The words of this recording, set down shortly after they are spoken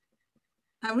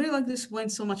I really like this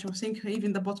point so much. I think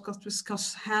even the podcast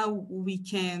discuss how we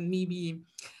can maybe,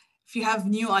 if you have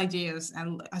new ideas,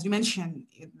 and as you mentioned,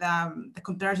 the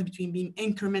comparison between being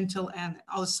incremental and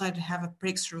outside to have a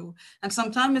breakthrough. And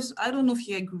sometimes, I don't know if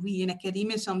you agree, in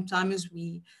academia, sometimes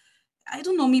I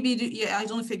don't know, maybe, yeah, I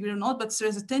don't know if you agree or not, but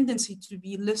there's a tendency to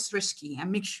be less risky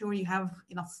and make sure you have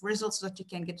enough results so that you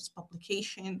can get this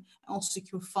publication and also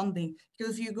secure funding.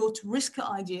 Because if you go to risky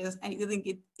ideas and you didn't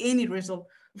get any result,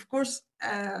 of course,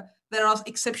 there are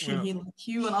exceptions Yeah. here, like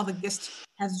you and other guests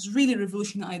has really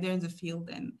revolutionary idea in the field.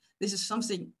 And this is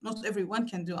something not everyone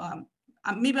can do.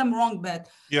 Maybe I'm wrong, but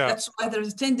Yeah. that's why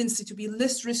there's a tendency to be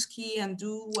less risky and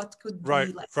do what could Right.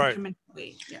 be like Right. incremental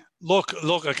way. Yeah.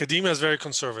 Look, academia is very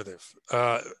conservative,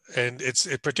 and it's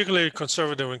particularly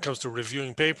conservative when it comes to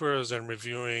reviewing papers and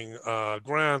reviewing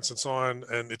grants and so on.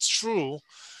 And it's true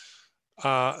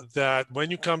that when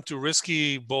you come to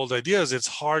risky, bold ideas, it's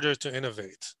harder to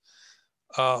innovate.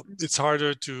 It's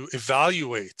harder to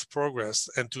evaluate progress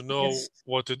and to know Yes.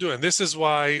 what to do. And this is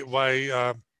why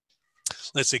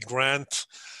let's say grant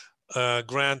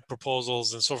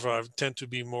proposals and so forth tend to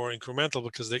be more incremental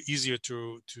because they're easier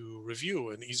to review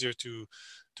and easier to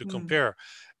Mm. compare.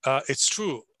 It's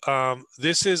true.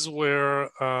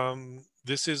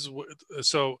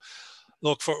 So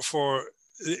look for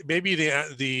maybe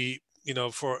the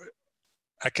for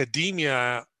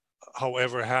academia,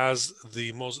 however, has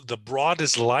the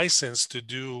broadest license to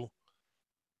do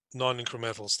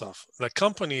non-incremental stuff. Like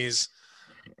companies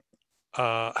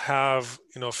have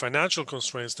financial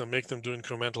constraints to make them do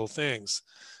incremental things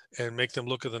and make them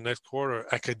look at the next quarter.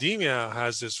 Academia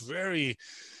has this very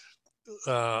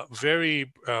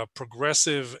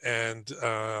progressive and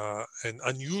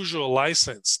unusual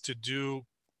license to do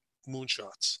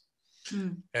moonshots,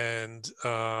 Mm. and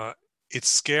it's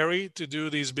scary to do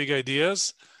these big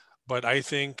ideas. But I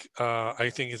think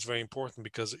it's very important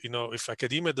because if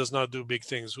academia does not do big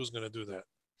things, who's going to do that?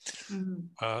 Mhm.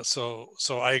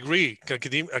 So I agree.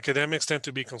 Academics tend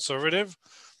to be conservative,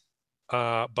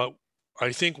 but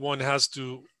I think one has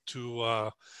to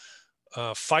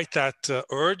fight that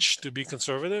urge to be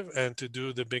conservative and to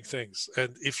do the big things.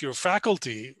 And if you're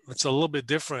faculty, it's a little bit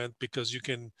different because you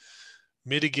can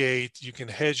mitigate, you can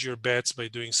hedge your bets by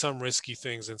doing some risky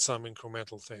things and some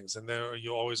incremental things, and there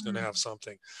you're always going to have Mm.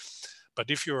 something.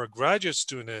 But if you're a graduate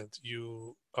student,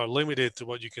 you are limited to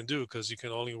what you can do because you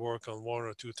can only work on one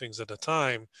or two things at a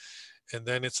time, and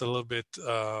then it's a little bit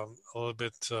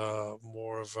Mm.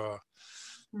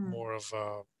 more of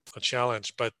a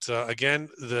challenge. But again,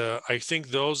 I think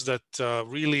those that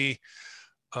really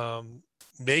um,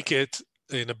 make it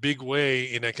in a big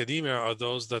way in academia are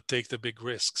those that take the big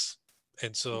risks.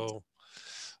 And Yes. so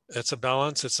it's a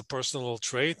balance. It's a personal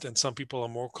trait, and some people are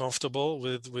more comfortable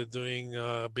with doing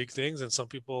big things, and some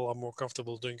people are more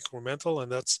comfortable doing incremental,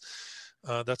 and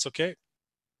that's okay.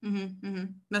 Mm-hmm, mm-hmm.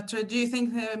 But do you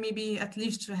think maybe at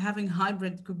least having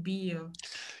hybrid could be,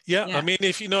 Yeah, I yeah, mean,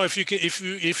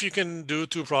 if you can do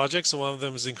two projects, and one of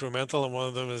them is incremental and one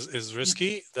of them is yeah,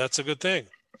 risky, that's a good thing.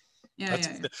 yeah, That's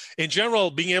yeah, yeah. in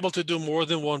general, being able to do more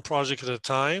than one project at a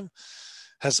time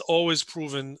has always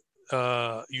proven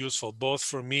useful, both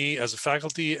for me as a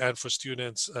faculty and for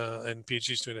students and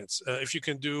PhD students. If you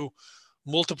can do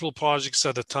multiple projects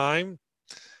at a time,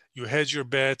 you hedge your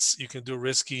bets. You can do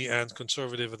risky and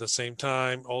conservative at the same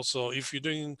time. Also, if you're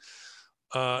doing,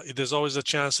 there's always a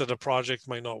chance that a project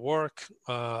might not work.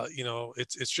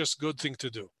 It's just a good thing to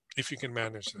do if you can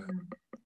manage that.